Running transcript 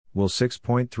Will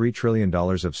 $6.3 trillion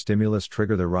of stimulus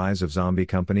trigger the rise of zombie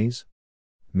companies?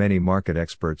 Many market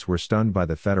experts were stunned by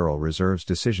the Federal Reserve's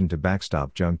decision to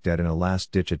backstop junk debt in a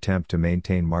last-ditch attempt to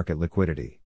maintain market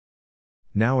liquidity.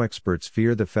 Now experts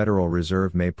fear the Federal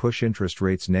Reserve may push interest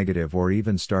rates negative or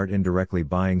even start indirectly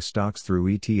buying stocks through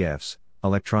ETFs,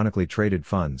 electronically traded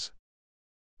funds.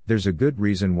 There's a good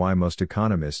reason why most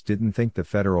economists didn't think the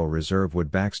Federal Reserve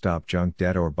would backstop junk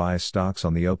debt or buy stocks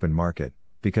on the open market,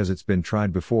 because it's been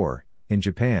tried before, in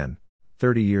Japan,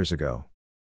 30 years ago.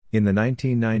 In the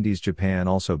 1990s, Japan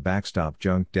also backstopped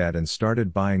junk debt and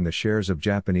started buying the shares of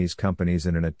Japanese companies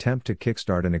in an attempt to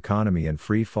kickstart an economy in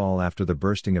free fall after the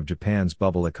bursting of Japan's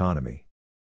bubble economy.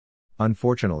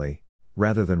 Unfortunately,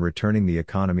 rather than returning the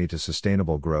economy to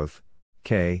sustainable growth,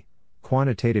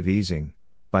 quantitative easing,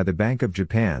 by the Bank of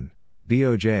Japan,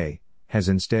 BOJ, has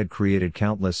instead created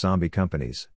countless zombie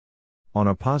companies. On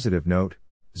a positive note,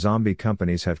 zombie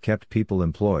companies have kept people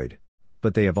employed,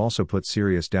 but they have also put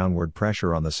serious downward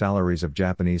pressure on the salaries of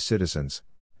Japanese citizens,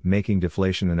 making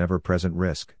deflation an ever-present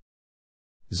risk.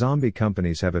 Zombie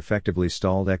companies have effectively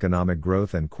stalled economic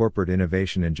growth and corporate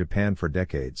innovation in Japan for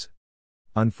decades.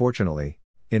 Unfortunately,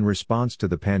 in response to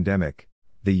the pandemic,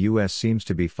 the US seems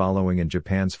to be following in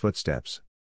Japan's footsteps.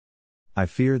 I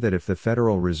fear that if the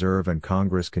Federal Reserve and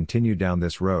Congress continue down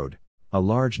this road, a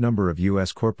large number of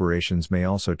US corporations may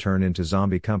also turn into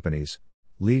zombie companies,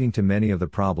 leading to many of the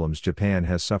problems Japan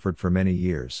has suffered for many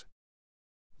years.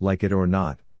 Like it or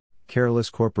not, careless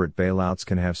corporate bailouts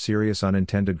can have serious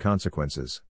unintended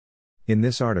consequences. In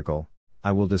this article,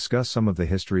 I will discuss some of the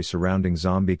history surrounding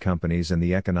zombie companies and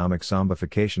the economic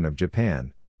zombification of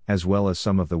Japan, as well as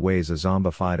some of the ways a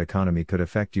zombified economy could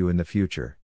affect you in the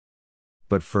future.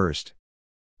 But first,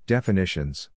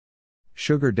 definitions.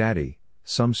 Sugar daddy,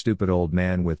 some stupid old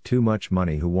man with too much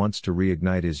money who wants to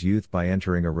reignite his youth by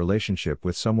entering a relationship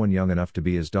with someone young enough to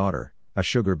be his daughter, a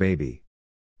sugar baby.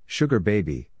 Sugar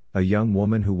baby, a young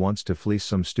woman who wants to fleece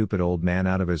some stupid old man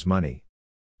out of his money.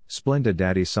 Splenda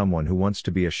daddy, someone who wants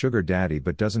to be a sugar daddy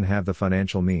but doesn't have the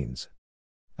financial means.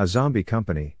 A zombie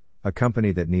company, a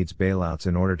company that needs bailouts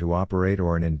in order to operate,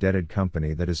 or an indebted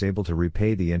company that is able to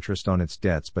repay the interest on its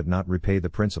debts but not repay the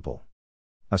principal.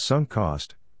 A sunk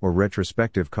cost, or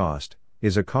retrospective cost,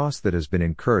 is a cost that has been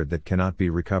incurred that cannot be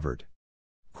recovered.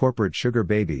 Corporate sugar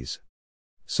babies.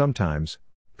 Sometimes,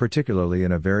 particularly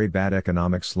in a very bad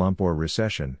economic slump or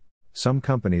recession, some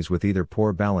companies with either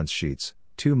poor balance sheets,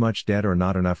 too much debt or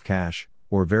not enough cash,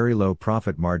 or very low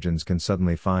profit margins can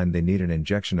suddenly find they need an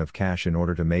injection of cash in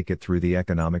order to make it through the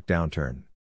economic downturn.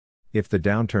 If the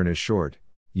downturn is short,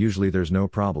 usually there's no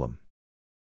problem.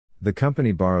 The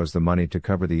company borrows the money to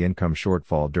cover the income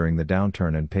shortfall during the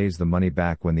downturn and pays the money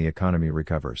back when the economy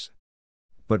recovers.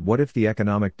 But what if the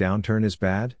economic downturn is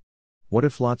bad? What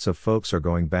if lots of folks are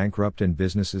going bankrupt and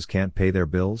businesses can't pay their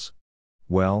bills?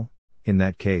 Well, in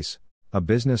that case, a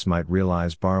business might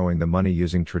realize borrowing the money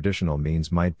using traditional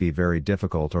means might be very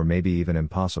difficult or maybe even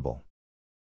impossible.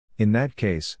 In that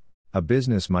case, a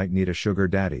business might need a sugar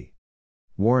daddy.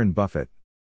 Warren Buffett.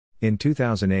 In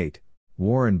 2008,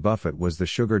 Warren Buffett was the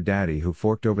sugar daddy who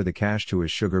forked over the cash to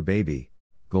his sugar baby,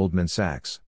 Goldman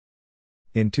Sachs.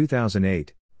 In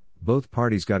 2008, both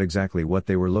parties got exactly what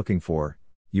they were looking for.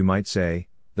 You might say,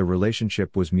 the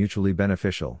relationship was mutually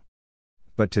beneficial.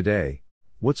 But today,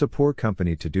 what's a poor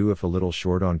company to do if a little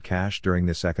short on cash during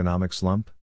this economic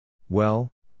slump?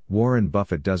 Well, Warren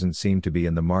Buffett doesn't seem to be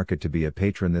in the market to be a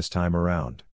patron this time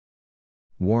around.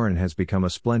 Warren has become a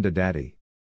Splenda daddy.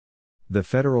 The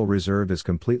Federal Reserve is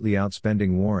completely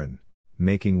outspending Warren,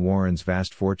 making Warren's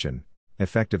vast fortune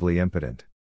effectively impotent.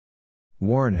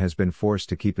 Warren has been forced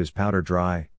to keep his powder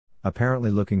dry, apparently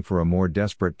looking for a more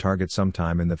desperate target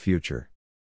sometime in the future.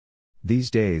 These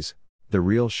days, the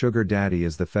real sugar daddy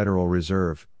is the Federal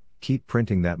Reserve. Keep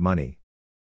printing that money.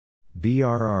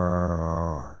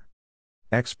 BRRRRR.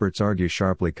 Experts argue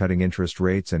sharply cutting interest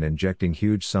rates and injecting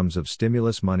huge sums of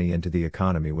stimulus money into the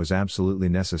economy was absolutely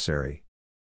necessary.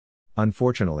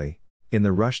 Unfortunately, in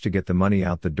the rush to get the money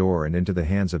out the door and into the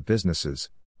hands of businesses,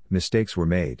 mistakes were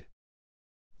made.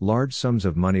 Large sums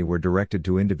of money were directed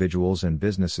to individuals and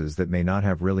businesses that may not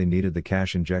have really needed the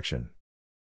cash injection.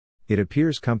 It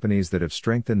appears companies that have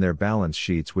strengthened their balance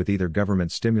sheets with either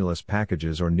government stimulus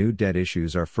packages or new debt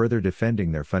issues are further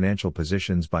defending their financial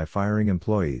positions by firing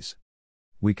employees.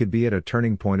 We could be at a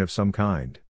turning point of some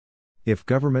kind. If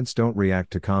governments don't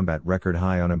react to combat record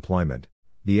high unemployment,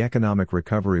 the economic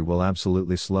recovery will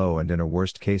absolutely slow and, in a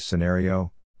worst-case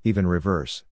scenario, even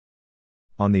reverse.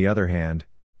 On the other hand,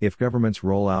 if governments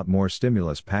roll out more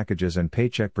stimulus packages and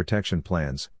paycheck protection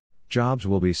plans, jobs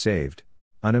will be saved,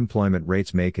 unemployment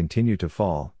rates may continue to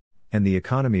fall, and the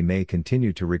economy may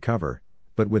continue to recover,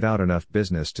 but without enough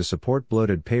business to support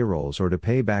bloated payrolls or to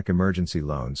pay back emergency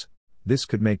loans, this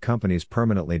could make companies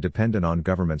permanently dependent on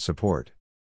government support.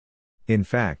 In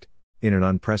fact, in an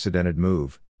unprecedented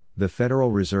move, the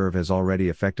Federal Reserve has already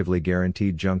effectively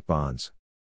guaranteed junk bonds.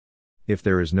 If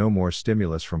there is no more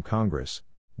stimulus from Congress,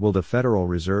 will the Federal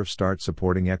Reserve start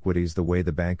supporting equities the way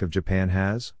the Bank of Japan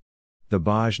has? The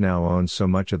BOJ now owns so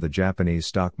much of the Japanese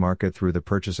stock market through the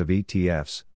purchase of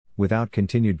ETFs. Without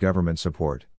continued government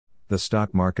support, the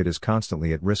stock market is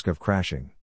constantly at risk of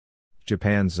crashing.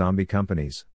 Japan's zombie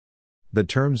companies. The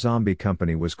term zombie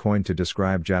company was coined to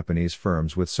describe Japanese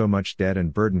firms with so much debt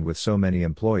and burdened with so many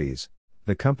employees.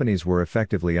 The companies were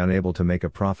effectively unable to make a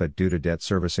profit due to debt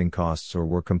servicing costs or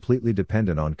were completely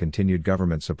dependent on continued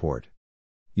government support.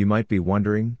 You might be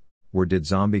wondering, where did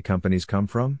zombie companies come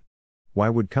from? Why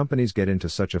would companies get into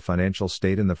such a financial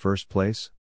state in the first place?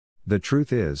 The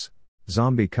truth is,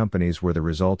 zombie companies were the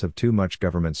result of too much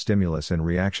government stimulus in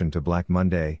reaction to Black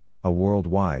Monday, a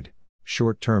worldwide,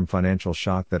 short-term financial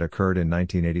shock that occurred in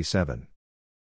 1987.